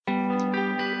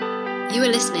You are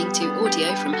listening to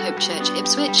audio from Hope Church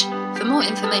Ipswich. For more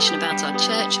information about our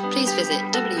church, please visit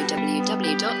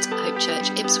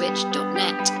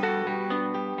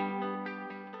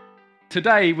www.hopechurchipswich.net.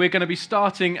 Today we're going to be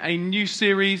starting a new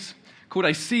series called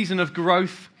A Season of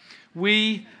Growth.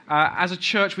 We, as a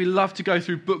church, we love to go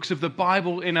through books of the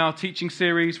Bible in our teaching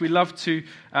series. We love to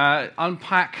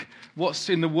unpack what's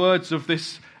in the words of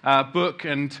this book.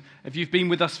 And if you've been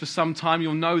with us for some time,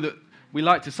 you'll know that we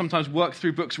like to sometimes work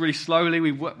through books really slowly.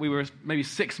 We were maybe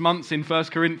 6 months in 1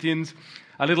 Corinthians,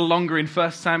 a little longer in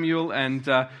 1 Samuel, and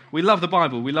we love the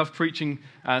Bible. We love preaching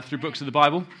through books of the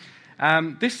Bible.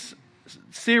 This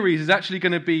series is actually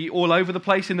going to be all over the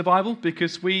place in the Bible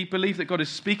because we believe that God is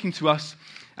speaking to us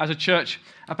as a church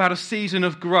about a season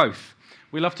of growth.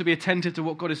 We love to be attentive to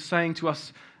what God is saying to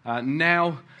us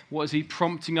now. What is He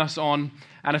prompting us on?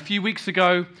 And a few weeks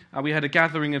ago, we had a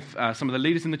gathering of some of the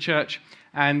leaders in the church,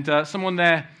 and someone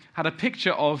there had a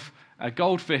picture of a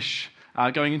goldfish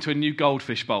going into a new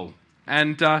goldfish bowl.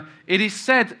 And it is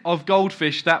said of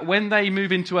goldfish that when they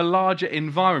move into a larger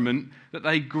environment, that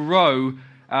they grow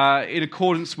in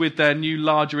accordance with their new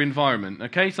larger environment.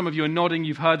 Okay, some of you are nodding,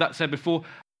 you've heard that said before.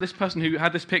 This person who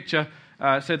had this picture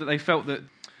said that they felt that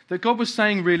God was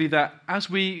saying really that as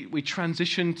we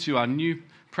transition to our new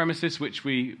premises, which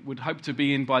we would hope to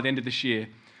be in by the end of this year,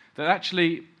 that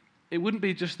actually it wouldn't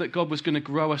be just that God was going to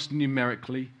grow us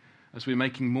numerically as we're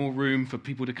making more room for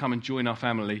people to come and join our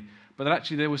family, but that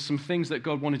actually there was some things that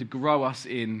God wanted to grow us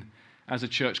in as a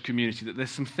church community, that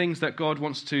there's some things that God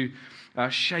wants to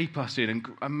shape us in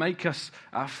and make us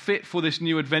fit for this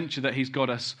new adventure that He's got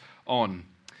us on.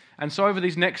 And so over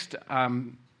these next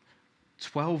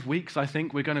 12 weeks, I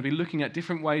think, we're going to be looking at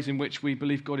different ways in which we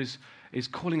believe God is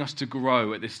calling us to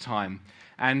grow at this time.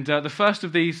 And the first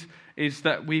of these is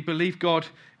that we believe God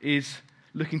is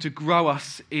looking to grow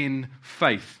us in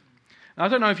faith. Now, I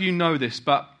don't know if you know this,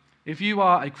 but if you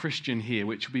are a Christian here,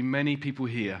 which will be many people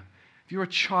here, if you're a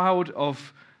child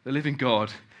of the living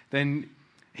God, then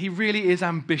He really is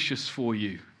ambitious for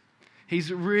you.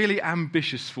 He's really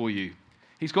ambitious for you.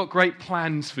 He's got great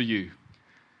plans for you.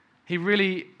 He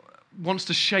really wants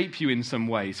to shape you in some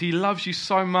ways. He loves you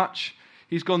so much.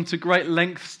 He's gone to great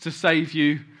lengths to save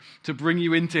you, to bring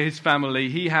you into His family.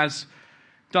 He has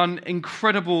done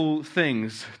incredible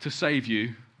things to save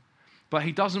you, but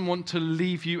He doesn't want to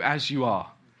leave you as you are.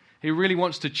 He really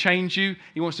wants to change you.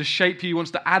 He wants to shape you. He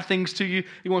wants to add things to you.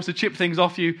 He wants to chip things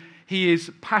off you. He is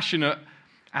passionate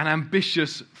and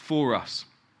ambitious for us.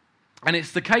 And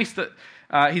it's the case that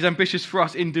He's ambitious for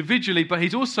us individually, but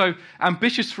He's also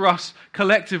ambitious for us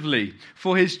collectively,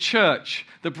 for His church,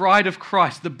 the bride of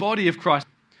Christ, the body of Christ.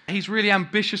 He's really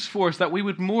ambitious for us that we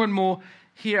would more and more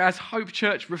here as Hope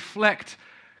Church reflect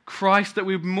Christ, that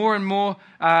we would more and more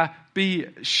be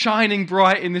shining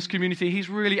bright in this community. He's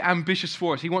really ambitious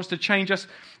for us. He wants to change us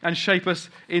and shape us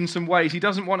in some ways. He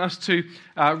doesn't want us to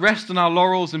rest on our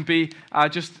laurels and be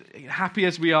just happy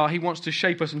as we are. He wants to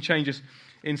shape us and change us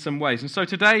in some ways. And so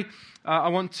today, I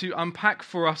want to unpack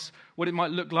for us what it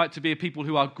might look like to be a people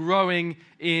who are growing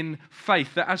in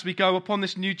faith. That as we go upon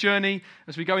this new journey,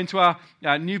 as we go into our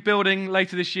new building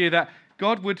later this year, that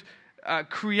God would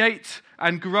create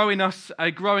and grow in us a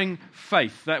growing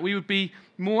faith. That we would be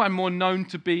more and more known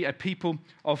to be a people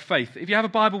of faith. If you have a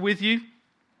Bible with you,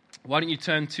 why don't you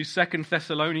turn to 2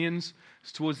 Thessalonians?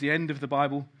 It's towards the end of the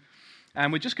Bible.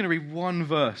 And we're just going to read one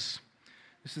verse.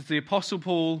 This is the Apostle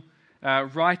Paul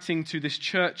writing to this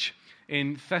church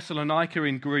in Thessalonica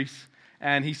in Greece,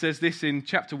 and he says this in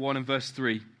chapter 1 and verse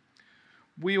 3.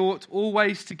 We ought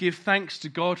always to give thanks to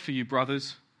God for you,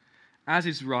 brothers, as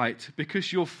is right,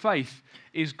 because your faith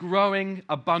is growing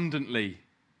abundantly,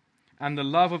 and the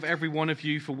love of every one of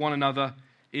you for one another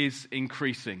is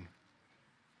increasing.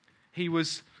 He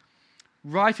was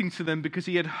writing to them because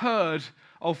he had heard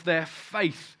of their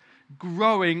faith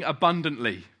growing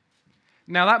abundantly.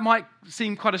 Now, that might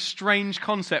seem quite a strange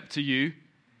concept to you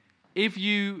if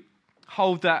you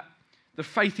hold that the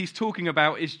faith he's talking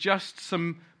about is just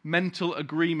some mental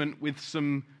agreement with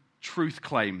some truth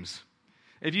claims.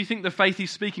 If you think the faith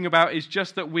he's speaking about is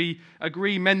just that we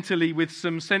agree mentally with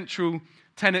some central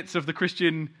tenets of the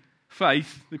Christian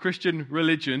faith, the Christian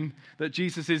religion, that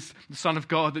Jesus is the Son of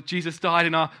God, that Jesus died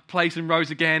in our place and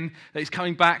rose again, that He's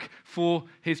coming back for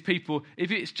His people, if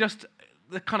it's just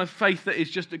the kind of faith that is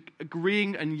just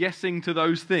agreeing and yesing to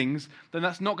those things, then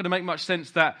that's not going to make much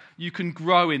sense that you can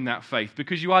grow in that faith,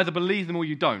 because you either believe them or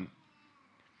you don't.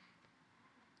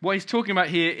 What he's talking about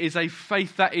here is a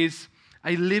faith that is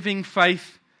a living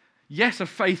faith. Yes, a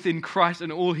faith in Christ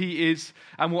and all He is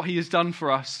and what He has done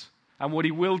for us and what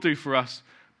He will do for us.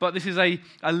 But this is a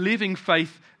living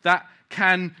faith that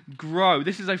can grow.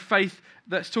 This is a faith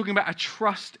that's talking about a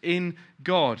trust in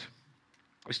God.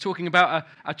 It's talking about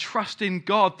a trust in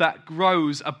God that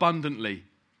grows abundantly.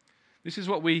 This is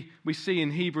what we see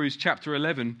in Hebrews chapter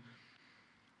 11.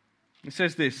 It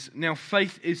says this, "Now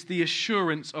faith is the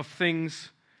assurance of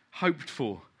things hoped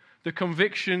for, the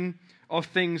conviction of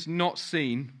things not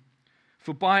seen.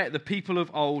 For by it the people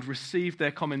of old received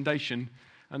their commendation."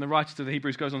 And the writer to the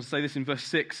Hebrews goes on to say this in verse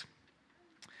 6.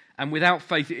 "And without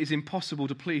faith it is impossible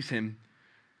to please him.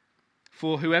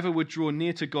 For whoever would draw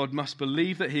near to God must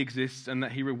believe that he exists and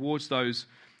that he rewards those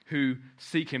who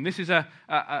seek him." This is a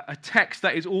text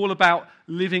that is all about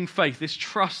living faith, this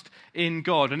trust in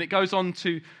God. And it goes on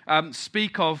to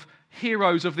speak of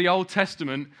heroes of the Old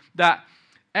Testament that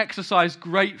exercise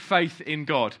great faith in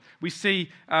God. We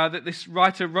see that this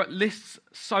writer lists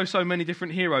so many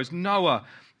different heroes. Noah,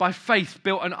 by faith,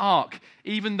 built an ark,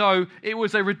 even though it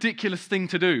was a ridiculous thing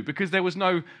to do because there was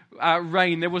no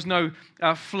rain, there was no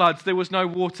floods, there was no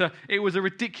water. It was a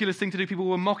ridiculous thing to do. People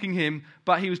were mocking him,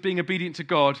 but he was being obedient to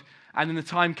God. And then the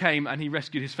time came and he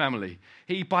rescued his family.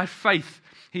 By faith,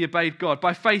 he obeyed God.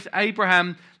 By faith,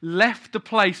 Abraham left the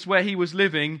place where he was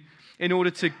living in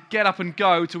order to get up and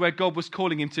go to where God was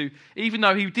calling him to. Even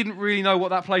though he didn't really know what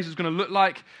that place was going to look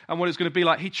like and what it was going to be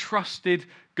like, he trusted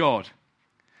God.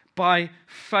 By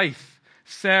faith,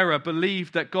 Sarah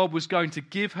believed that God was going to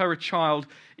give her a child,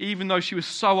 even though she was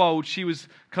so old, she was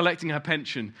collecting her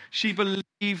pension. She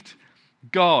believed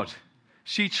God.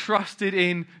 She trusted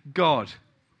in God.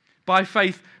 By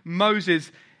faith,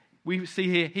 Moses, we see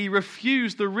here, he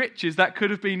refused the riches that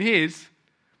could have been his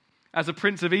as a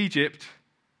prince of Egypt,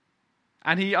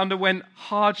 and he underwent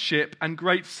hardship and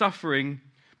great suffering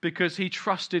because he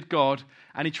trusted God,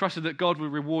 and he trusted that God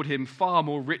would reward him far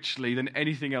more richly than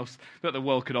anything else that the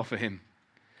world could offer him.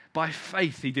 By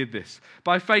faith, he did this.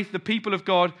 By faith, the people of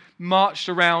God marched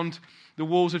around the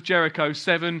walls of Jericho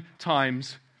 7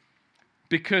 times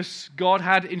because God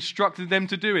had instructed them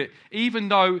to do it, even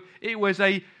though it was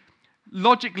a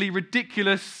logically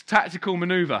ridiculous tactical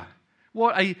maneuver.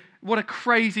 What a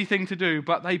crazy thing to do,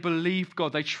 but they believed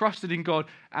God, they trusted in God,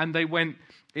 and they went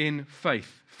in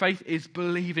faith. Faith is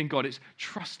believing God, it's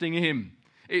trusting him,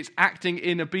 it's acting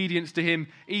in obedience to him,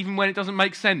 even when it doesn't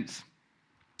make sense.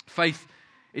 Faith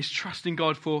is trusting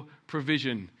God for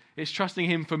provision, it's trusting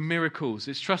him for miracles,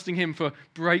 it's trusting him for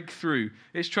breakthrough,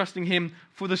 it's trusting him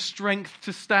for the strength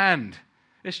to stand,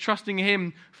 it's trusting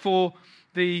him for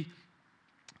the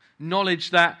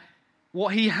knowledge that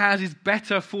what he has is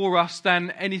better for us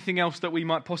than anything else that we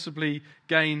might possibly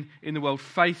gain in the world.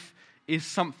 Faith is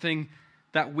something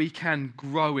that we can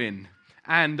grow in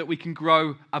and that we can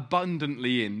grow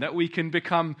abundantly in, that we can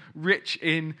become rich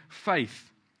in faith.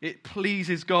 It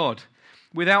pleases God.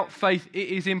 Without faith, it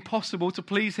is impossible to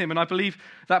please him. And I believe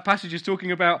that passage is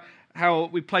talking about how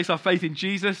we place our faith in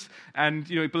Jesus and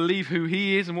believe who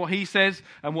he is and what he says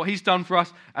and what he's done for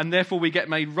us, and therefore we get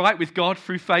made right with God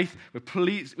through faith. We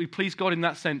please God in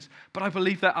that sense. But I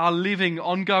believe that our living,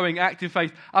 ongoing, active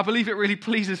faith, I believe it really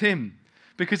pleases him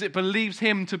because it believes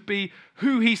him to be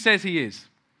who he says he is.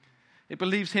 It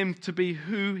believes him to be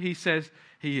who he says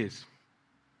he is.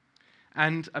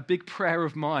 And a big prayer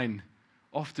of mine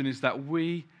often is that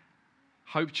we,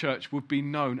 Hope Church, would be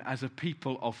known as a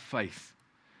people of faith.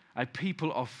 A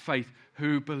people of faith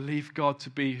who believe God to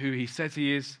be who he says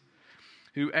he is,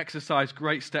 who exercise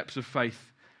great steps of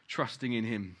faith, trusting in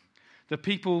him. The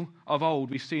people of old,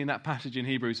 we see in that passage in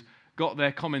Hebrews, got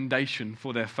their commendation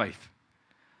for their faith.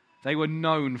 They were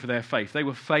known for their faith. They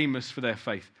were famous for their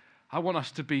faith. I want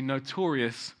us to be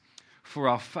notorious for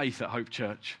our faith at Hope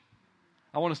Church.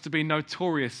 I want us to be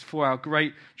notorious for our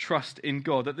great trust in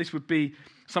God, that this would be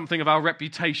something of our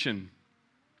reputation.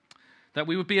 That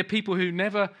we would be a people who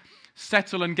never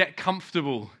settle and get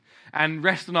comfortable and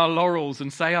rest on our laurels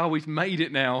and say, we've made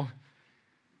it now.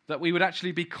 That we would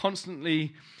actually be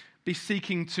constantly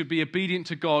seeking to be obedient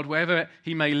to God wherever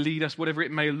he may lead us, whatever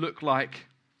it may look like.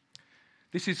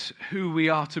 This is who we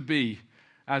are to be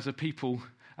as a people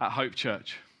at Hope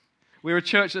Church. We're a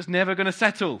church that's never going to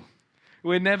settle.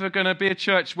 We're never going to be a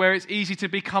church where it's easy to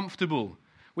be comfortable.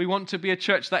 We want to be a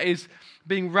church that is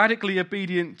being radically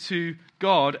obedient to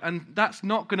God, and that's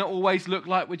not going to always look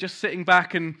like we're just sitting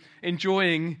back and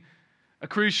enjoying a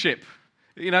cruise ship.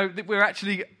 We're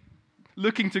actually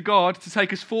looking to God to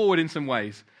take us forward in some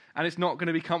ways, and it's not going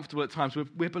to be comfortable at times.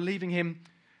 We're believing him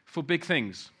for big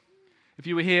things. If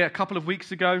you were here a couple of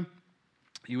weeks ago,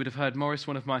 you would have heard Morris,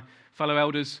 one of my fellow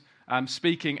elders,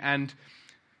 speaking and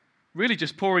really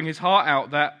just pouring his heart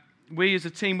out that we as a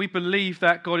team, we believe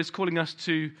that God is calling us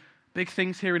to big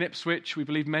things here in Ipswich. We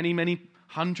believe many, many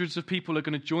Hundreds of people are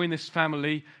going to join this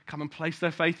family, come and place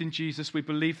their faith in Jesus. We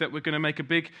believe that we're going to make a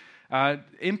big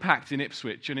impact in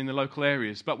Ipswich and in the local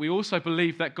areas. But we also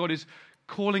believe that God is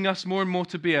calling us more and more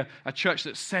to be a church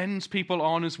that sends people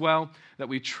on as well, that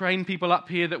we train people up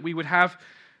here, that we would have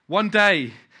one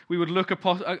day, we would look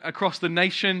across the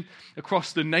nation,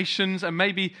 across the nations, and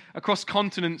maybe across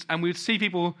continents, and we would see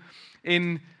people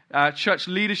in church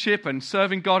leadership and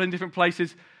serving God in different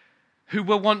places who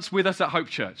were once with us at Hope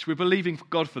Church. We're believing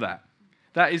God for that.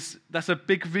 That's a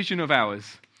big vision of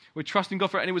ours. We're trusting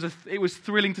God for it, and it was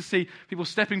thrilling to see people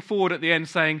stepping forward at the end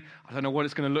saying, I don't know what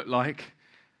it's going to look like.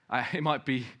 It might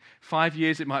be 5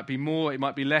 years, it might be more, it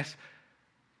might be less,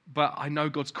 but I know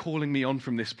God's calling me on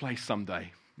from this place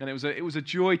someday. And it was a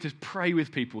joy to pray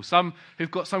with people, some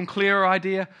who've got some clearer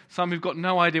idea, some who've got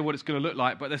no idea what it's going to look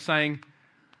like, but they're saying,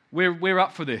 we're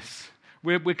up for this.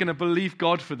 We're going to believe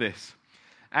God for this.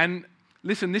 And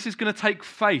listen, this is going to take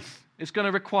faith. It's going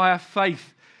to require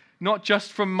faith, not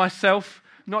just from myself,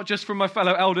 not just from my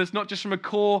fellow elders, not just from a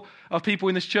core of people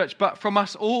in this church, but from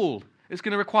us all. It's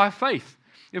going to require faith.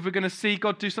 If we're going to see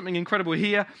God do something incredible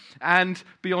here and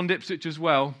beyond Ipswich as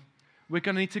well, we're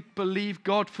going to need to believe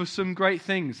God for some great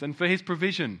things and for his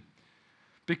provision,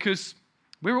 because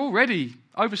we're already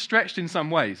overstretched in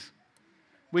some ways.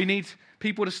 We need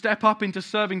people to step up into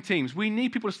serving teams. We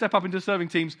need people to step up into serving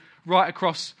teams right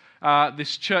across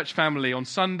this church family on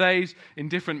Sundays, in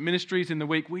different ministries in the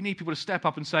week. We need people to step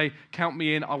up and say, count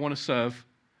me in, I want to serve.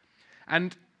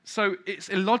 And so it's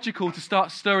illogical to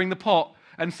start stirring the pot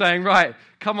and saying, right,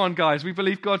 come on guys, we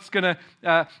believe God's going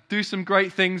to do some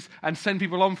great things and send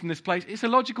people on from this place. It's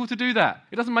illogical to do that.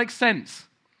 It doesn't make sense.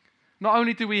 Not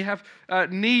only do we have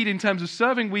need in terms of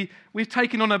serving, we've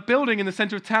taken on a building in the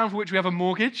centre of town for which we have a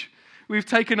mortgage. We've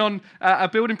taken on a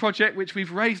building project which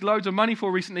we've raised loads of money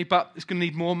for recently, but it's going to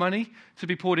need more money to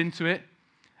be poured into it.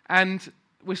 And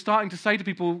we're starting to say to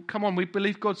people, come on, we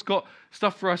believe God's got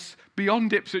stuff for us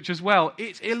beyond Ipswich as well.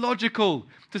 It's illogical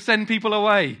to send people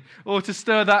away or to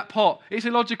stir that pot. It's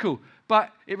illogical,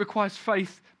 but it requires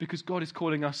faith because God is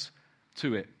calling us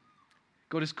to it.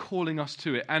 God is calling us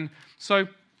to it. And so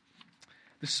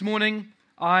this morning,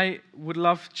 I would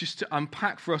love just to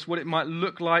unpack for us what it might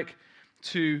look like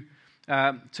to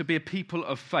be a people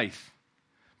of faith,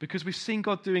 because we've seen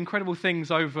God do incredible things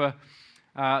over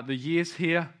the years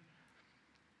here.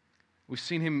 We've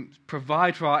seen him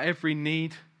provide for our every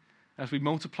need as we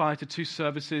multiply to 2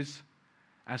 services,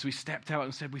 as we stepped out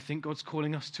and said, we think God's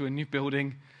calling us to a new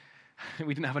building.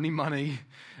 We didn't have any money,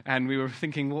 and we were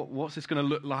thinking, what's this going to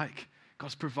look like?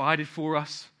 God's provided for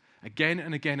us again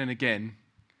and again and again.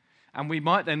 And we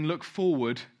might then look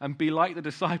forward and be like the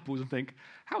disciples and think,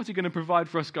 how is he going to provide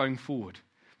for us going forward?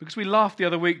 Because we laughed the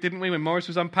other week, didn't we, when Morris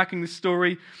was unpacking this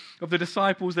story of the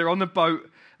disciples. They're on the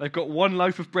boat, they've got one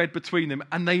loaf of bread between them,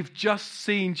 and they've just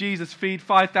seen Jesus feed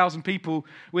 5,000 people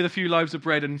with a few loaves of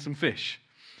bread and some fish.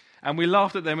 And we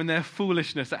laughed at them and their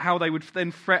foolishness, at how they would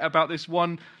then fret about this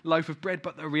one loaf of bread.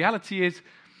 But the reality is,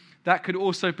 that could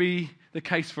also be the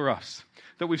case for us.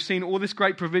 That we've seen all this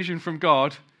great provision from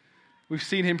God. We've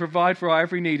seen him provide for our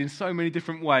every need in so many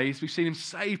different ways. We've seen him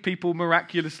save people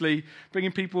miraculously,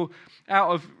 bringing people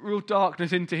out of real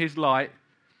darkness into his light.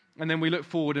 And then we look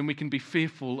forward and we can be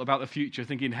fearful about the future,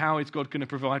 thinking, how is God going to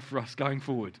provide for us going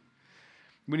forward?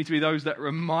 We need to be those that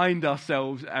remind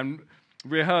ourselves and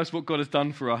rehearse what God has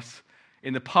done for us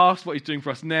in the past, what he's doing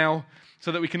for us now,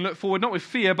 so that we can look forward, not with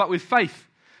fear, but with faith.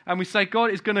 And we say,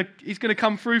 God is he's going to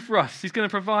come through for us. He's going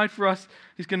to provide for us.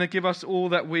 He's going to give us all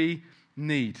that we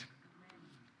need.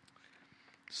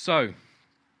 So,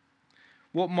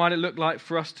 what might it look like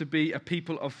for us to be a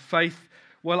people of faith?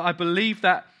 Well, I believe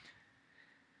that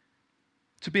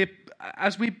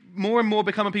as we more and more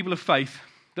become a people of faith,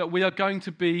 that we are going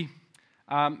to be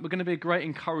a great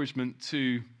encouragement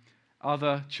to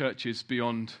other churches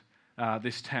beyond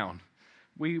this town.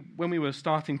 When we were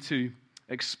starting to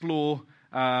explore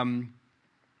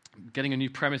getting a new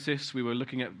premises, we were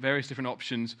looking at various different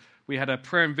options. We had a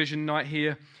prayer and vision night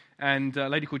here, and a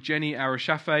lady called Jenny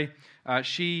Arashafe,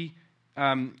 she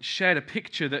shared a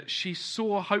picture that she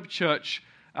saw Hope Church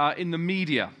in the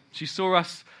media. She saw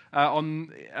us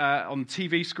on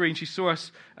TV screen. She saw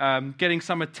us getting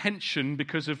some attention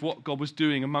because of what God was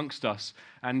doing amongst us,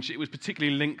 and it was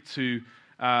particularly linked to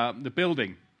the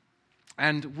building.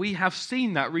 And we have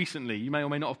seen that recently. You may or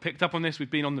may not have picked up on this. We've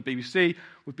been on the BBC,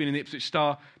 we've been in the Ipswich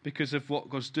Star because of what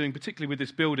God's doing, particularly with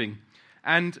this building.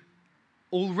 And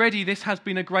already this has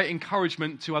been a great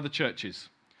encouragement to other churches.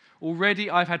 Already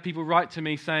I've had people write to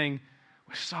me saying,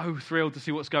 we're so thrilled to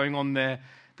see what's going on there.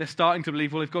 they're starting to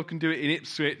believe, well, if God can do it in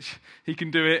Ipswich, he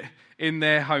can do it in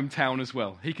their hometown as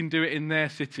well. He can do it in their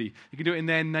city. He can do it in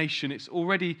their nation. It's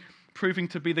already proving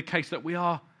to be the case that we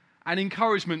are an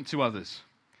encouragement to others.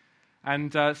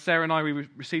 And Sarah and I, we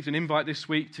received an invite this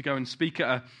week to go and speak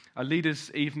at a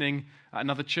leaders' evening at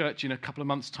another church in a couple of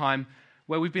months' time,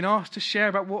 where we've been asked to share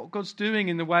about what God's doing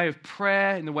in the way of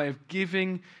prayer, in the way of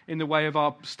giving, in the way of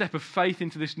our step of faith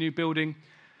into this new building,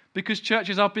 because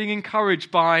churches are being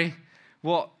encouraged by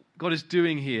what God is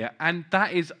doing here. And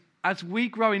that is, as we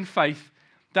grow in faith,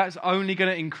 that's only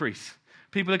going to increase.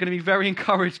 People are going to be very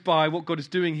encouraged by what God is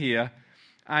doing here,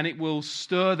 and it will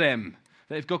stir them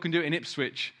that if God can do it in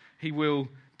Ipswich, he will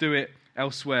do it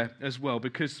elsewhere as well,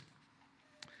 because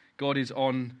God is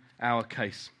on our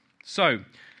case. So,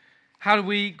 how do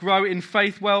we grow in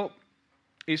faith? Well,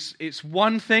 it's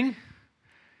one thing.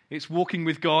 It's walking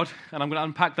with God, and I'm going to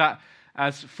unpack that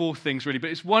as 4 things really. But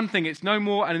it's one thing. It's no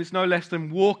more and it's no less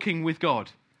than walking with God.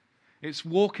 It's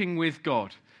walking with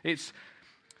God. It's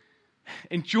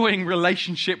enjoying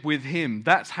relationship with him.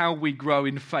 That's how we grow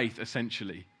in faith,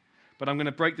 essentially. But I'm going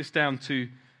to break this down to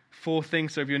 4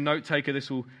 things. So if you're a note taker, this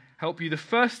will help you. The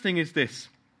first thing is this.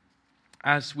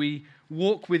 As we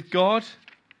walk with God,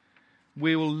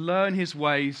 we will learn his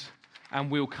ways and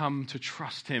we'll come to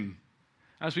trust him.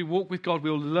 As we walk with God,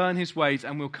 we'll learn his ways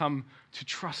and we'll come to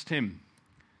trust him.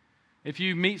 If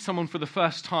you meet someone for the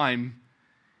first time,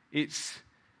 it's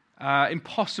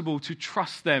impossible to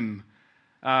trust them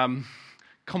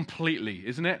completely,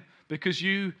 isn't it? Because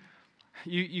you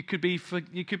could be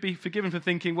forgiven for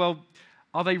thinking, well,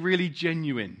 are they really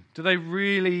genuine? Are they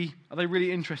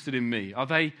really interested in me? Are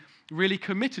they really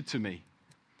committed to me?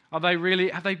 Have they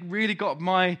really got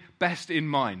my best in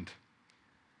mind?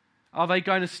 Are they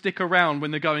going to stick around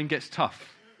when the going gets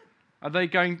tough? Are they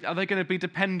going to be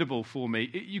dependable for me?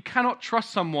 You cannot trust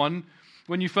someone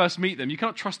when you first meet them. You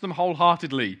cannot trust them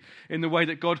wholeheartedly in the way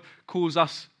that God calls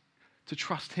us to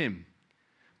trust him.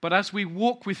 But as we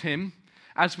walk with him,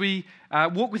 as we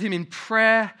walk with him in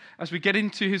prayer, as we get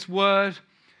into his word,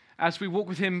 as we walk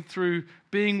with him through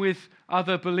being with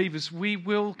other believers, we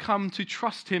will come to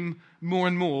trust him more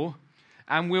and more,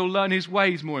 and we'll learn his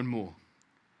ways more and more.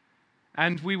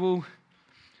 And we will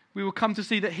come to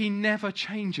see that he never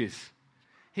changes.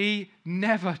 He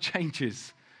never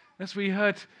changes. As we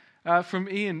heard from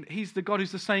Ian, he's the God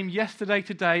who's the same yesterday,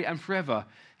 today, and forever.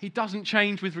 He doesn't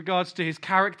change with regards to his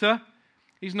character.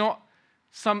 He's not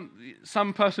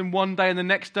some person one day and the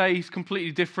next day he's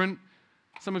completely different.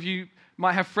 Some of you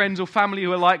might have friends or family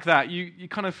who are like that. You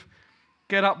kind of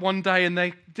get up one day and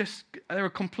they're a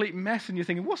complete mess, and you're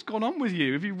thinking, what's gone on with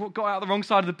you? Have you got out the wrong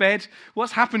side of the bed?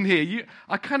 What's happened here?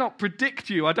 I cannot predict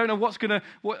you. I don't know what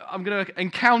I'm going to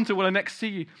encounter when I next see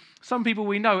you. Some people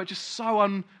we know are just so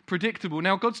unpredictable.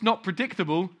 Now, God's not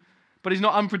predictable, but he's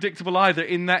not unpredictable either,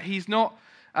 in that he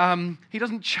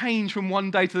doesn't change from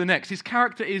one day to the next. His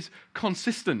character is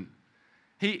consistent.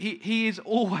 He is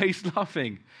always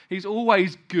loving. He's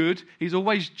always good. He's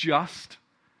always just.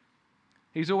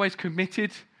 He's always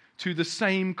committed to the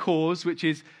same cause, which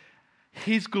is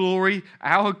his glory,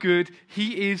 our good.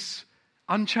 He is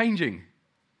unchanging.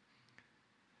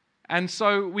 And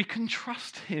so we can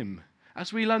trust him.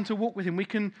 As we learn to walk with him, we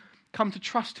can come to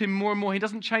trust him more and more. He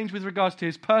doesn't change with regards to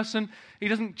his person. He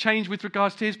doesn't change with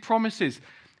regards to his promises.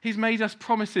 He's made us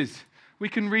promises. We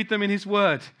can read them in his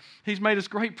word. He's made us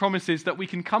great promises that we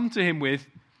can come to him with.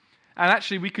 And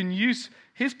actually, we can use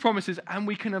his promises and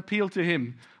we can appeal to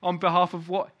him on behalf of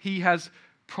what he has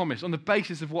promised, on the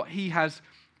basis of what he has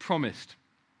promised.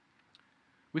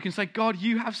 We can say, God,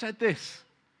 you have said this.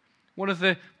 One of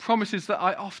the promises that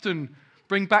I often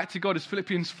bring back to God is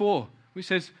Philippians 4, which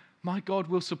says, my God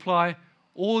will supply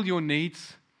all your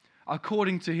needs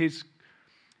according to his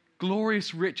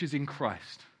glorious riches in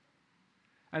Christ.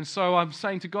 And so I'm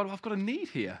saying to God, well, I've got a need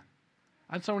here.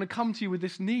 And so I want to come to you with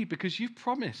this need because you've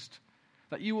promised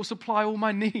that you will supply all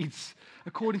my needs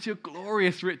according to your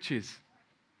glorious riches.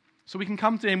 So we can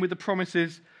come to him with the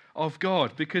promises of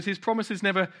God because his promises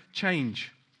never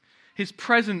change. His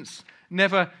presence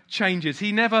never changes.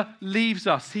 He never leaves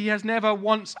us. He has never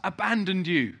once abandoned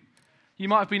you. You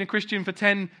might have been a Christian for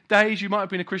 10 days. You might have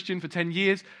been a Christian for 10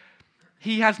 years.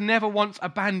 He has never once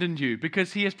abandoned you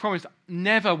because he has promised,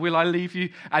 never will I leave you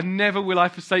and never will I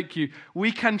forsake you.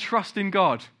 We can trust in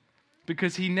God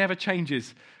because he never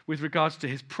changes with regards to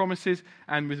his promises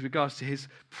and with regards to his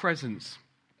presence.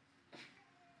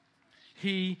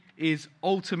 He is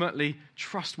ultimately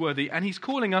trustworthy, and he's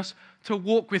calling us to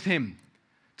walk with him,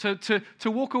 to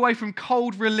walk away from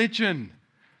cold religion,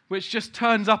 which just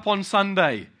turns up on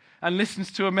Sunday and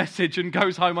listens to a message and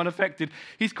goes home unaffected.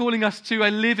 He's calling us to a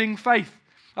living faith,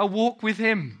 a walk with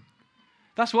him.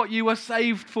 That's what you were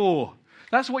saved for.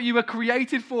 That's what you were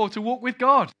created for, to walk with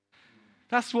God.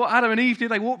 That's what Adam and Eve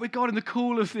did. They walked with God in the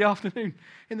cool of the afternoon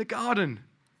in the garden,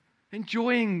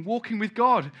 enjoying walking with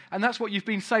God. And that's what you've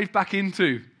been saved back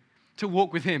into, to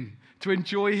walk with him, to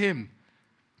enjoy him.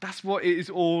 That's what it is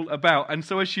all about. And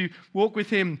so as you walk with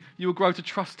him, you will grow to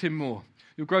trust him more.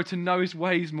 You'll grow to know his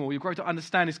ways more. You'll grow to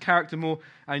understand his character more,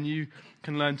 and you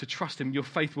can learn to trust him. Your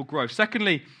faith will grow.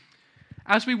 Secondly,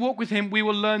 as we walk with him, we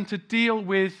will learn to deal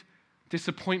with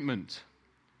disappointment.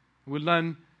 We'll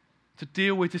learn to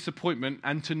deal with disappointment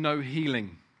and to know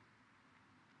healing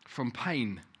from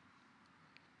pain.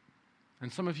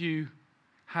 And some of you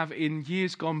have, in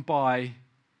years gone by,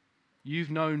 you've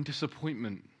known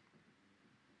disappointment.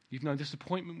 You've known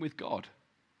disappointment with God.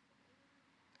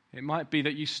 It might be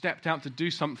that you stepped out to do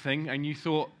something and you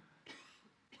thought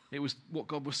it was what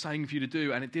God was saying for you to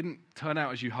do, and it didn't turn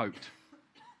out as you hoped.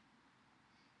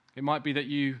 It might be that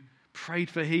you prayed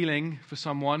for healing for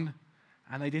someone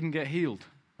and they didn't get healed.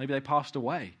 Maybe they passed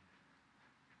away.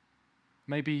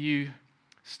 Maybe you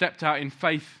stepped out in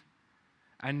faith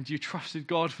and you trusted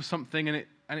God for something, and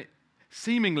it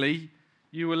seemingly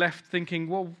you were left thinking,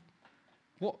 well,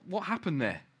 what happened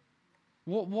there?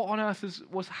 What on earth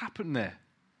was happened there?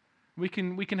 We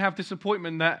can have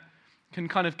disappointment that can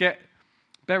kind of get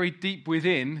buried deep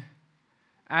within,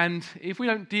 and if we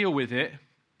don't deal with it,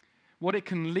 what it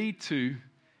can lead to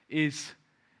is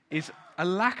a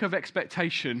lack of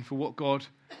expectation for what God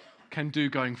can do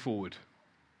going forward.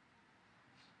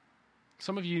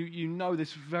 Some of you know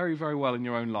this very, very well in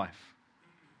your own life.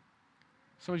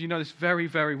 Some of you know this very,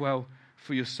 very well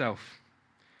for yourself.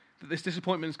 That this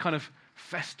disappointment is kind of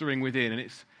festering within, and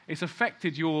it's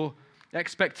affected your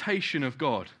expectation of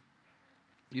God.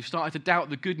 You've started to doubt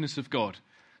the goodness of God.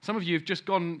 Some of you have just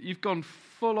gone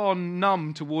full on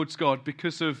numb towards God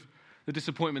because of the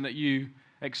disappointment that you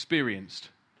experienced.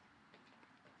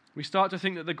 We start to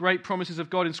think that the great promises of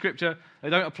God in Scripture, they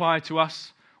don't apply to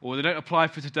us, or they don't apply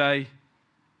for today.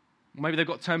 Maybe they've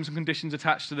got terms and conditions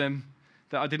attached to them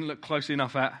that I didn't look closely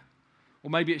enough at. Or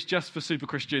maybe it's just for super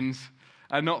Christians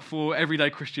and not for everyday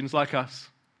Christians like us.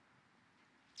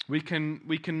 We can,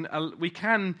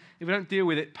 if we don't deal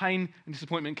with it, pain and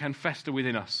disappointment can fester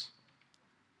within us.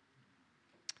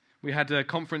 We had a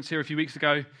conference here a few weeks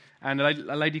ago, and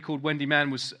a lady called Wendy Mann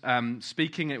was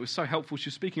speaking, and it was so helpful. She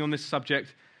was speaking on this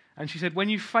subject, and she said, when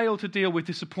you fail to deal with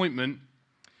disappointment,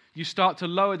 you start to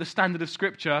lower the standard of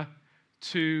Scripture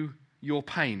to your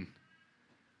pain.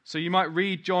 So you might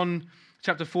read John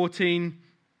chapter 14,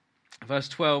 verse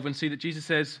 12, and see that Jesus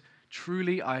says,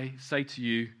 truly I say to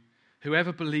you,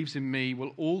 whoever believes in me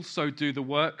will also do the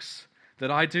works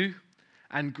that I do,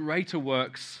 and greater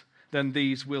works than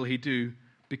these will he do,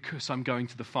 because I'm going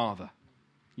to the Father.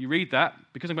 You read that,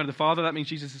 because I'm going to the Father, that means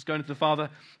Jesus is going to the Father,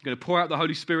 going to pour out the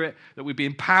Holy Spirit, that we'd be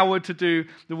empowered to do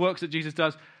the works that Jesus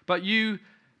does. But you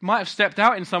might have stepped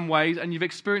out in some ways, and you've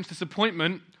experienced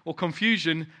disappointment or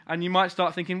confusion, and you might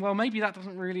start thinking, well, maybe that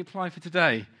doesn't really apply for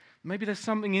today. Maybe there's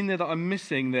something in there that I'm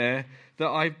missing there, that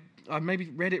I maybe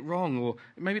read it wrong, or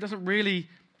maybe it doesn't really,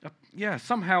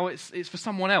 somehow it's for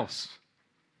someone else.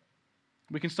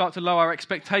 We can start to lower our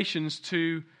expectations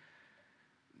to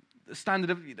the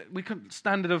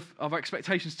standard of our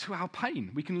expectations to our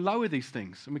pain. We can lower these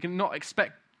things, and we can not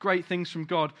expect great things from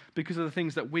God because of the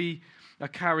things that we are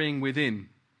carrying within.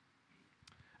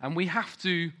 And we have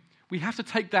to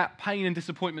take that pain and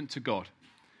disappointment to God.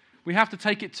 We have to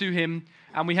take it to him,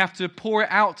 and we have to pour it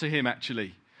out to him,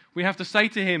 actually. We have to say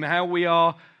to him how we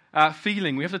are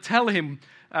feeling. We have to tell him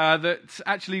that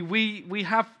actually we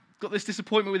have got this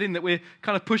disappointment within that we're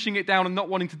kind of pushing it down and not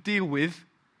wanting to deal with,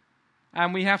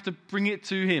 and we have to bring it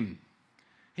to him.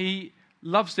 He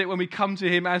loves it when we come to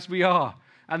him as we are,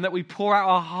 and that we pour out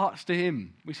our hearts to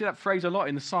him. We see that phrase a lot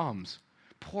in the Psalms.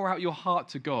 Pour out your heart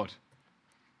to God.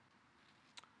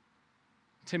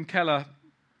 Tim Keller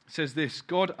says this: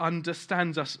 God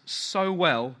understands us so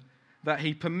well that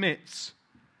he permits,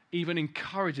 even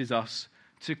encourages us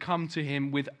to come to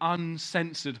him with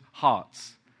uncensored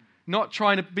hearts. Not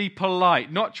trying to be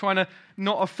polite, not trying to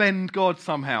not offend God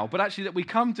somehow, but actually that we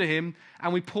come to him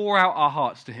and we pour out our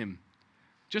hearts to him.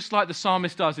 Just like the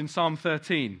psalmist does in Psalm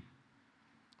 13,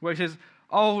 where he says,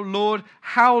 "Oh Lord,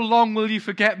 how long will you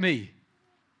forget me?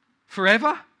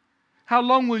 Forever? How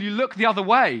long will you look the other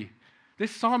way?"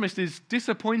 This psalmist is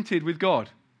disappointed with God,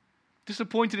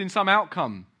 disappointed in some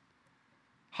outcome,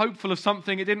 hopeful of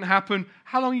something, it didn't happen.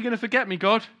 How long are you going to forget me,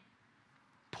 God?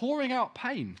 Pouring out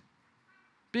pain,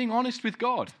 being honest with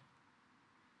God.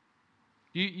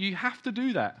 You have to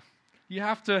do that.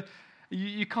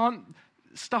 You can't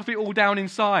stuff it all down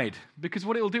inside, because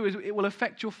what it will do is it will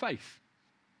affect your faith.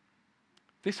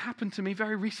 This happened to me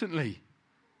very recently.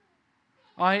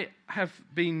 I have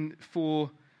been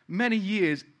for many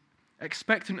years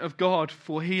expectant of God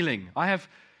for healing. I have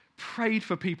prayed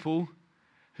for people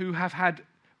who have had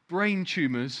brain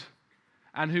tumours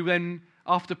and who then,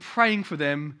 after praying for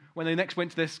them, when they next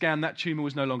went to their scan, that tumour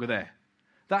was no longer there.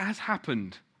 That has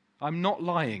happened. I'm not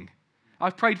lying.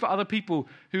 I've prayed for other people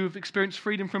who have experienced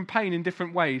freedom from pain in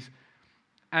different ways,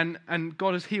 and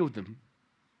God has healed them.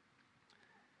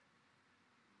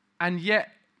 And yet,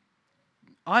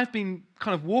 I've been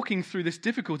kind of walking through this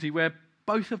difficulty where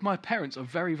both of my parents are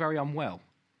very, very unwell.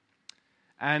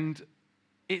 And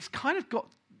it's kind of got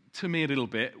to me a little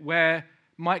bit where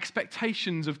my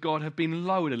expectations of God have been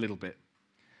lowered a little bit.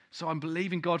 So I'm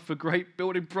believing God for great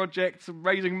building projects and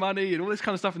raising money and all this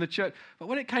kind of stuff in the church. But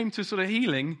when it came to sort of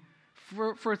healing,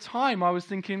 for a time I was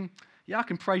thinking, yeah, I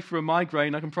can pray for a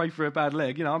migraine, I can pray for a bad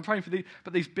leg, you know, I'm praying for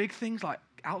but these big things like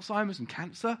Alzheimer's and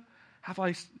cancer, have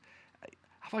I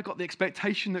got the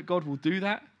expectation that God will do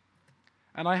that?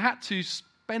 And I had to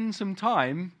spend some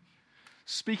time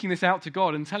speaking this out to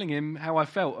God and telling him how I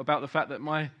felt about the fact that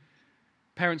my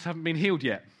parents haven't been healed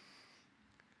yet.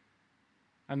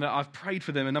 And that I've prayed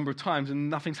for them a number of times and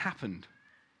nothing's happened.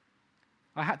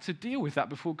 I had to deal with that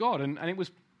before God, and it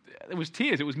was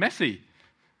tears, it was messy.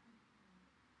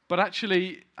 But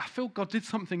actually, I feel God did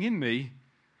something in me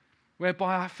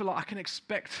whereby I feel like I can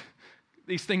expect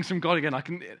these things from God again.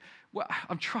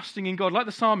 I'm trusting in God. Like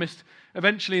the psalmist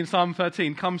eventually in Psalm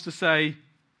 13 comes to say,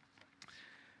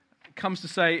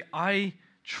 I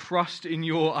trust in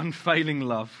your unfailing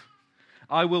love.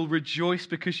 I will rejoice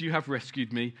because you have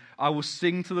rescued me. I will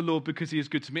sing to the Lord because he is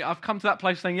good to me. I've come to that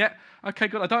place saying, yeah, okay,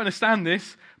 God, I don't understand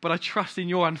this, but I trust in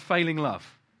your unfailing love.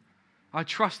 I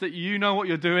trust that you know what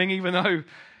you're doing, even though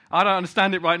I don't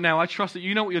understand it right now. I trust that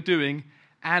you know what you're doing,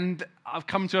 and I've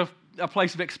come to a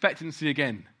place of expectancy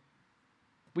again.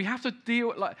 We have to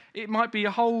deal, it might be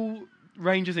a whole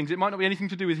range of things. It might not be anything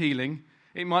to do with healing.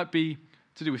 It might be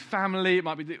to do with family. It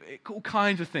might be all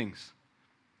kinds of things.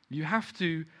 You have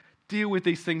to deal with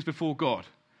these things before God.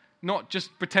 Not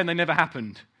just pretend they never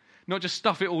happened. Not just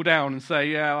stuff it all down and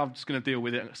say, yeah, I'm just going to deal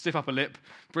with it. Stiff upper lip,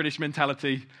 British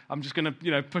mentality. I'm just going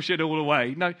to, push it all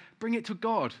away. No, bring it to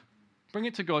God. Bring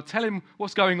it to God. Tell him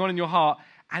what's going on in your heart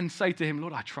and say to him,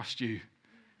 Lord, I trust you.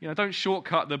 Don't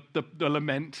shortcut the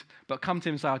lament, but come to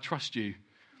him and say, I trust you.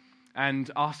 And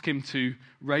ask him to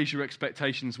raise your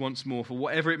expectations once more for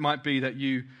whatever it might be that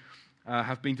you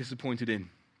have been disappointed in.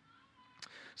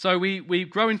 So we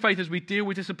grow in faith as we deal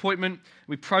with disappointment,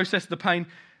 we process the pain.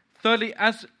 Thirdly,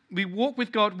 as we walk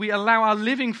with God, we allow our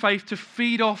living faith to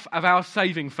feed off of our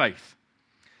saving faith.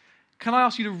 Can I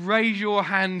ask you to raise your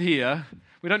hand here?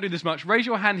 We don't do this much. Raise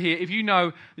your hand here if you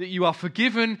know that you are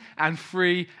forgiven and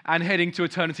free and heading to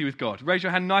eternity with God. Raise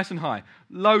your hand nice and high.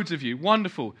 Loads of you.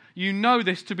 Wonderful. You know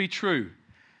this to be true.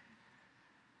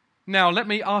 Now, let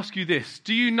me ask you this.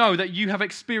 Do you know that you have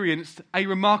experienced a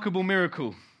remarkable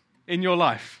miracle in your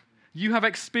life? You have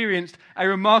experienced a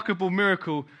remarkable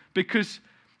miracle because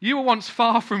you were once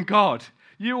far from God.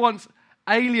 You were once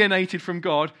alienated from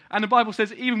God. And the Bible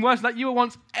says even worse than that, you were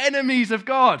once enemies of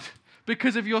God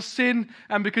because of your sin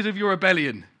and because of your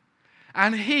rebellion.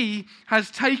 And he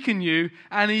has taken you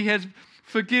and he has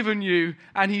forgiven you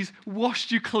and he's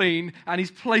washed you clean and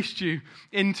he's placed you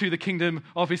into the kingdom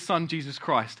of his Son, Jesus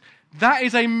Christ. That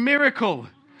is a miracle.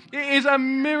 It is a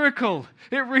miracle.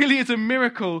 It really is a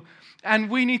miracle.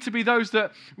 And we need to be those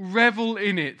that revel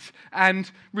in it and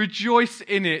rejoice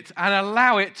in it and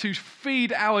allow it to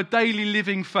feed our daily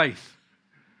living faith.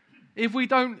 If we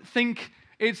don't think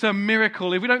it's a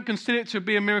miracle, if we don't consider it to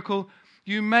be a miracle,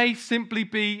 you may simply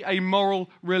be a moral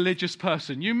religious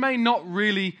person. You may not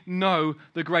really know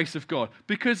the grace of God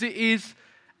because it is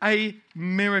a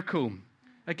miracle.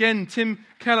 Again, Tim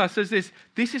Keller says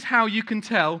this is how you can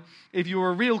tell if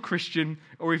you're a real Christian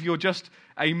or if you're just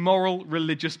a moral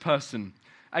religious person.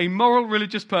 A moral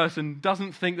religious person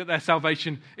doesn't think that their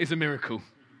salvation is a miracle.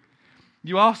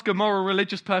 You ask a moral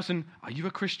religious person, are you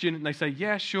a Christian? And they say,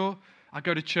 yeah, sure. I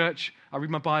go to church, I read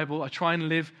my Bible, I try and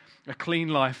live a clean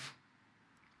life.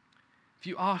 If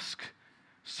you ask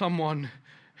someone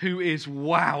who is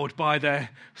wowed by their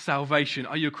salvation,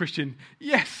 are you a Christian?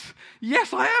 Yes,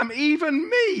 I am. Even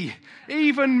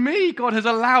me, God has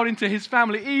allowed into his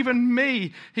family. Even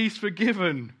me, he's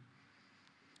forgiven.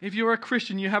 If you're a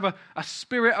Christian, you have a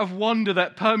spirit of wonder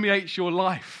that permeates your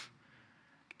life.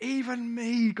 Even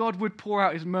me, God would pour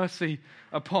out his mercy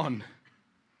upon.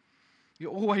 You're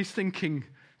always thinking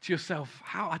to yourself,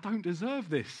 how I don't deserve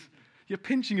this. You're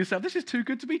pinching yourself. This is too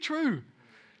good to be true.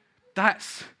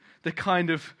 That's the kind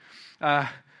of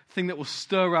thing that will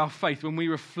stir our faith when we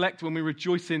reflect, when we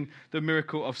rejoice in the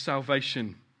miracle of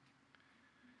salvation.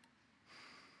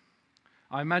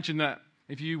 I imagine that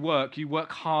if you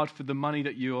work hard for the money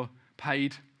that you're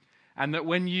paid, and that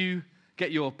when you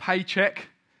get your paycheck,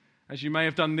 as you may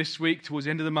have done this week towards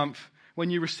the end of the month, when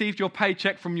you received your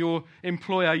paycheck from your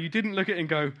employer, you didn't look at it and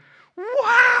go,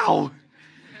 "Wow,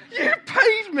 you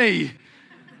paid me.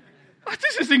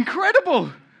 This is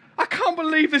incredible. I can't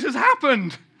believe this has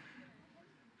happened."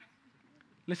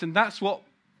 Listen, that's the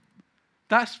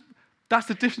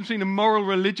difference between a moral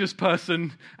religious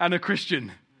person and a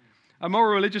Christian. A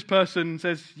moral religious person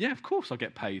says, "Yeah, of course I'll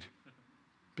get paid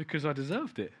because I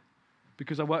deserved it,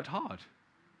 because I worked hard.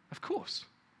 Of course."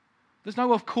 There's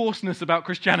no of courseness about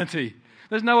Christianity.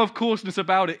 There's no of courseness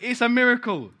about it. It's a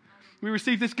miracle. We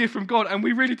receive this gift from God and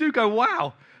we really do go,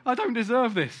 "Wow, I don't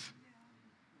deserve this."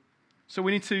 So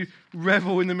we need to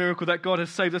revel in the miracle that God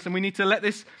has saved us, and we need to let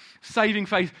this saving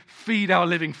faith feed our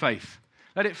living faith.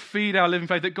 Let it feed our living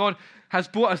faith that God has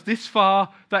brought us this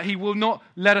far, that he will not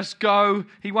let us go.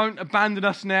 He won't abandon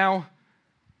us now.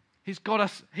 He's got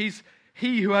us. He's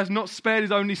he who has not spared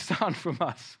his only son from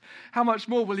us. How much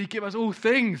more will he give us all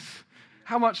things?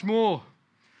 How much more?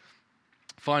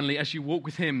 Finally, as you walk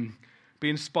with him, be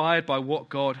inspired by what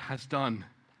God has done.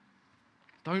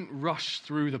 Don't rush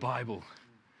through the Bible.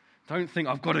 Don't think,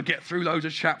 "I've got to get through loads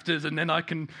of chapters and then I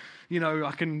can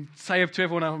say to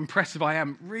everyone how impressive I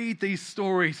am." Read these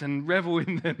stories and revel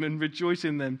in them and rejoice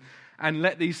in them, and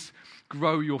let these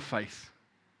grow your faith.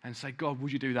 And say, "God,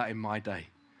 would you do that in my day?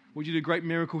 Would you do great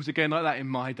miracles again like that in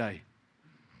my day?"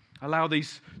 Allow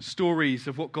these stories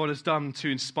of what God has done to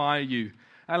inspire you.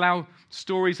 Allow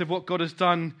stories of what God has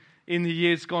done in the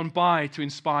years gone by to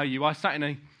inspire you. I sat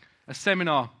in a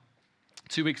seminar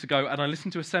 2 weeks ago, and I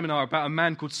listened to a seminar about a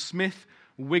man called Smith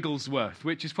Wigglesworth,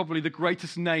 which is probably the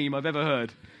greatest name I've ever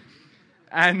heard.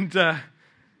 And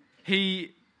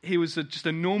he was just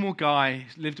a normal guy,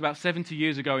 lived about 70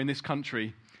 years ago in this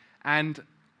country, and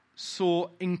saw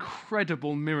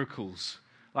incredible miracles,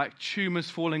 like tumors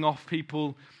falling off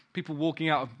people walking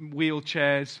out of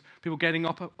wheelchairs, people getting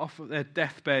up off of their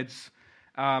deathbeds,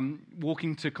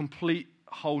 walking to complete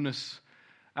wholeness.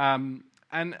 And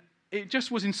it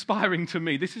just was inspiring to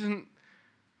me. This isn't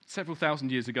several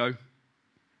thousand years ago.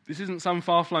 This isn't some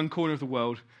far-flung corner of the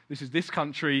world. This is this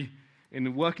country, in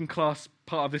the working class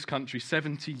part of this country,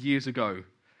 70 years ago.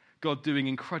 God doing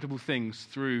incredible things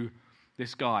through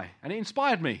this guy. And it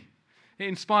inspired me. It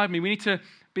inspired me. We need to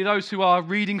be those who are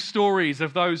reading stories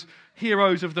of those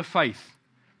heroes of the faith.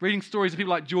 Reading stories of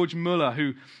people like George Muller,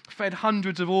 who fed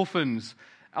hundreds of orphans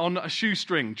on a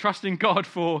shoestring, trusting God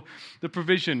for the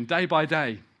provision day by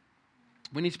day.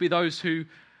 We need to be those who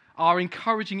are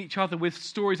encouraging each other with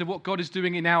stories of what God is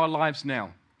doing in our lives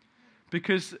now.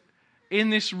 Because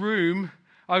in this room,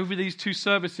 over these 2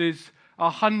 services,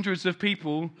 are hundreds of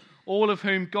people, all of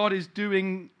whom God is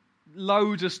doing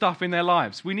loads of stuff in their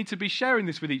lives. We need to be sharing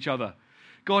this with each other.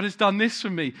 God has done this for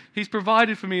me. He's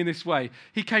provided for me in this way.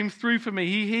 He came through for me.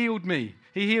 He healed me.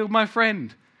 He healed my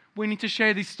friend. We need to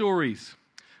share these stories.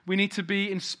 We need to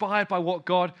be inspired by what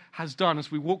God has done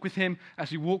as we walk with him,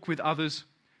 as we walk with others.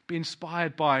 Be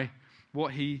inspired by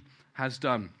what he has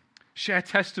done. Share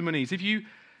testimonies. If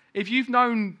you've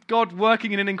known God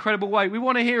working in an incredible way, we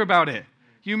want to hear about it.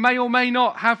 You may or may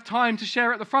not have time to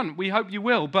share at the front. We hope you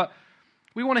will, but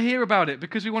we want to hear about it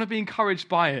because we want to be encouraged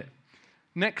by it.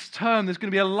 Next term, there's going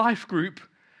to be a life group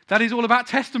that is all about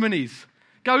testimonies.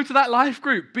 Go to that life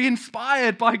group. Be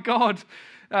inspired by God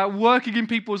working in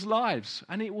people's lives,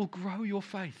 and it will grow your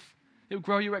faith. It will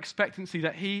grow your expectancy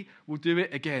that he will do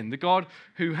it again. The God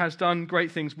who has done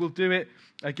great things will do it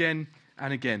again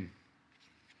and again.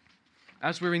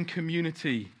 As we're in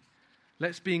community,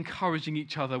 let's be encouraging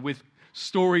each other with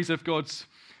stories of God's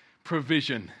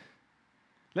provision.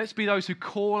 Let's be those who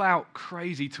call out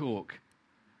crazy talk.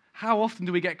 How often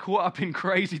do we get caught up in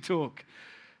crazy talk?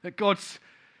 That God's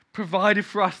provided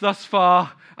for us thus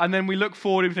far, and then we look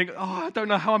forward and we think, I don't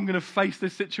know how I'm going to face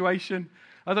this situation.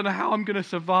 I don't know how I'm going to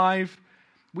survive.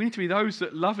 We need to be those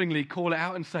that lovingly call it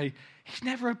out and say, he's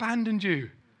never abandoned you.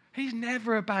 He's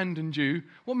never abandoned you.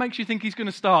 What makes you think he's going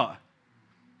to start?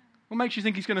 What makes you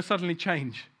think he's going to suddenly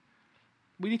change?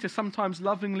 We need to sometimes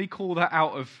lovingly call that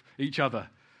out of each other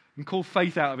and call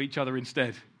faith out of each other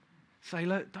instead. Say,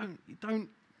 look, don't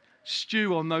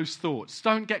stew on those thoughts.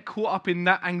 Don't get caught up in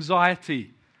that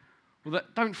anxiety.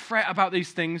 Don't fret about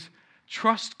these things.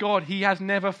 Trust God. He has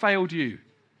never failed you.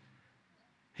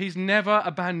 He's never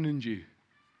abandoned you.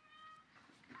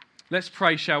 Let's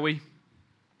pray, shall we?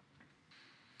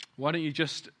 Why don't you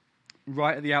just,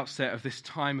 right at the outset of this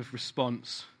time of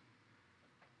response,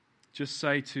 just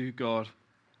say to God,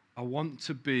 I want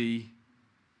to be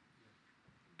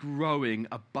growing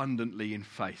abundantly in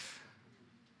faith.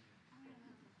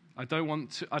 I don't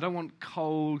want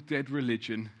cold, dead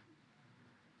religion.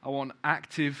 I want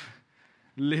active,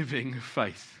 living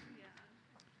faith.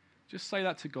 Just say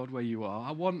that to God where you are.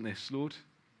 I want this, Lord.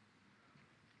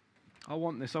 I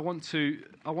want this. I want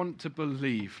to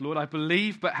believe. Lord, I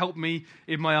believe, but help me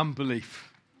in my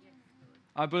unbelief.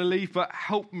 I believe, but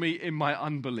help me in my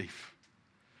unbelief.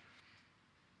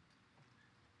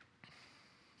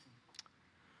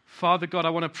 Father God, I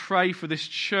want to pray for this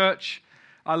church.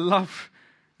 I love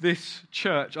this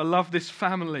church. I love this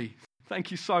family.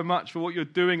 Thank you so much for what you're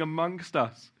doing amongst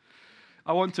us.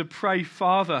 I want to pray,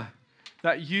 Father,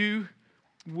 that you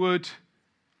would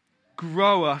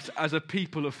grow us as a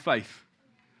people of faith.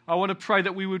 I want to pray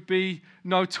that we would be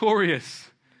notorious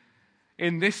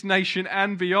in this nation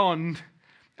and beyond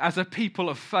as a people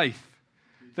of faith.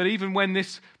 That even when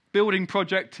this building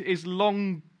project is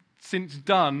long since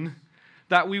done,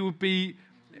 that we will be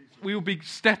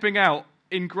stepping out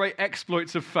in great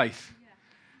exploits of faith.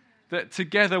 That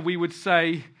together we would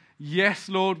say, yes,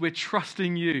 Lord, we're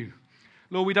trusting you.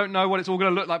 Lord, we don't know what it's all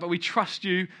going to look like, but we trust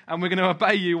you and we're going to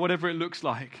obey you, whatever it looks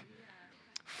like.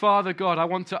 Father God, I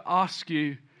want to ask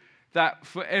you that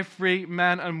for every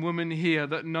man and woman here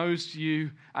that knows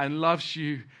you and loves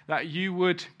you, that you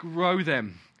would grow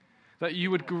them,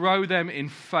 in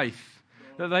faith.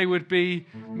 That they would be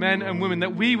men and women,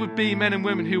 that we would be men and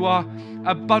women who are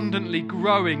abundantly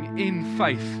growing in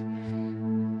faith.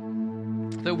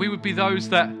 That we would be those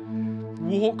that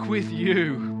walk with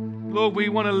you. Lord, we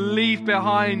want to leave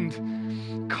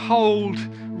behind cold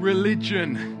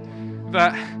religion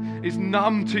that is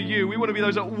numb to you. We want to be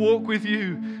those that walk with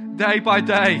you day by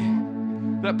day,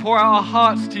 that pour out our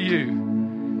hearts to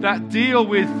you, that deal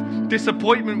with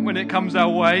disappointment when it comes our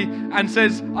way and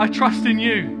says, I trust in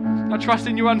you. I trust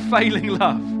in your unfailing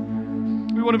love.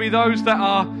 We want to be those that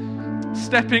are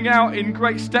stepping out in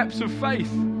great steps of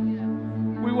faith.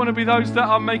 We want to be those that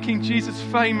are making Jesus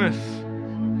famous.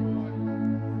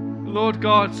 Lord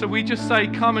God, so we just say,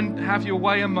 come and have your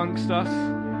way amongst us.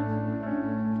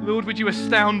 Lord, would you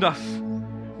astound us?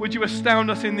 Would you astound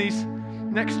us in these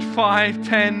next 5,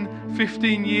 10,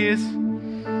 15 years?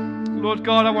 Lord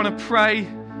God, I want to pray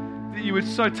that you would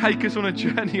so take us on a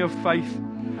journey of faith,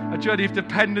 a journey of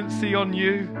dependency on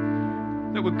you,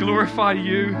 that would glorify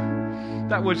you,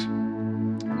 that would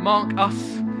mark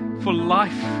us for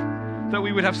life, that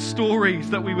we would have stories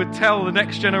that we would tell the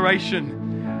next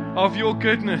generation of your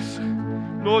goodness.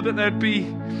 Lord, that there'd be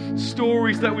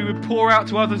stories that we would pour out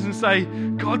to others and say,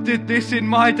 God did this in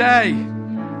my day.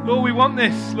 Lord, we want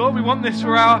this. Lord, we want this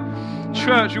for our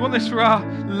church. We want this for our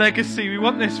legacy. We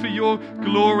want this for your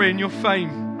glory and your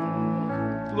fame.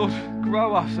 Lord,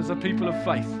 grow us as a people of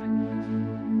faith.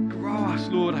 Grow us,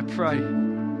 Lord, I pray.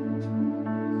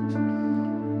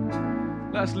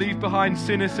 Let us leave behind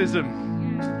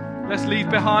cynicism. Let's leave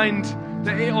behind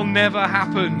that it'll never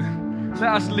happen.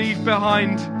 Let us leave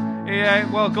behind,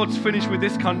 well, God's finished with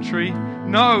this country.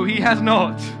 No, he has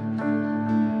not.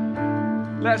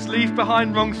 Let's leave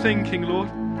behind wrong thinking, Lord.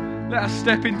 Let us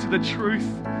step into the truth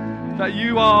that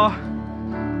you are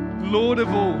Lord of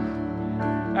all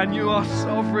and you are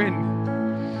sovereign.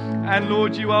 And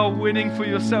Lord, you are winning for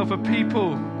yourself a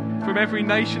people from every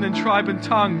nation and tribe and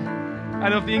tongue,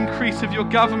 and of the increase of your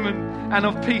government and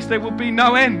of peace there will be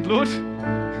no end, Lord.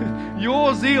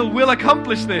 Your zeal will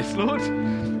accomplish this, Lord.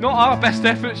 Not our best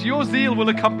efforts, your zeal will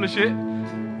accomplish it.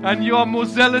 And you are more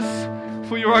zealous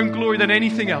for your own glory than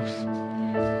anything else.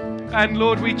 And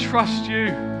Lord, we trust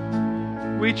you.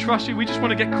 We trust you. We just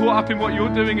want to get caught up in what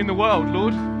you're doing in the world,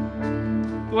 Lord.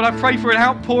 Lord, I pray for an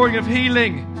outpouring of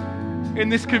healing in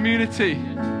this community.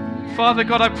 Father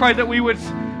God, I pray that we would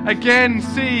again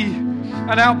see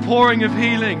an outpouring of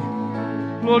healing.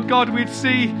 Lord God, we'd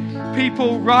see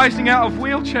people rising out of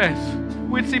wheelchairs.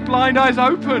 We'd see blind eyes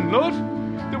open, Lord.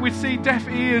 That we'd see deaf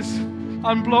ears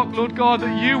unblocked, Lord God.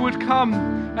 That you would come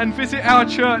and visit our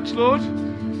church, Lord.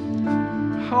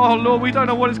 Oh, Lord, we don't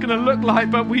know what it's going to look like,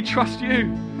 but we trust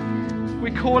you.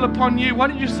 We call upon you. Why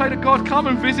don't you say to God, come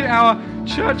and visit our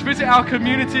church, visit our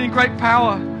community in great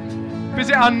power.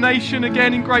 Visit our nation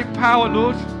again in great power,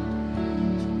 Lord.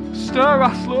 Stir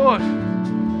us, Lord.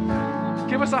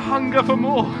 Give us a hunger for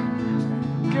more.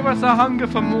 Give us a hunger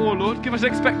for more, Lord. Give us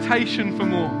expectation for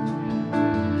more.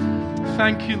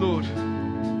 Thank you, Lord.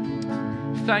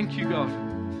 Thank you, God.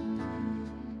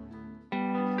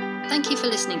 Thank you for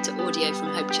listening to audio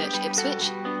from Hope Church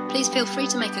Ipswich. Please feel free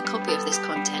to make a copy of this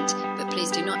content, but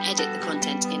please do not edit the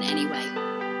content in any way.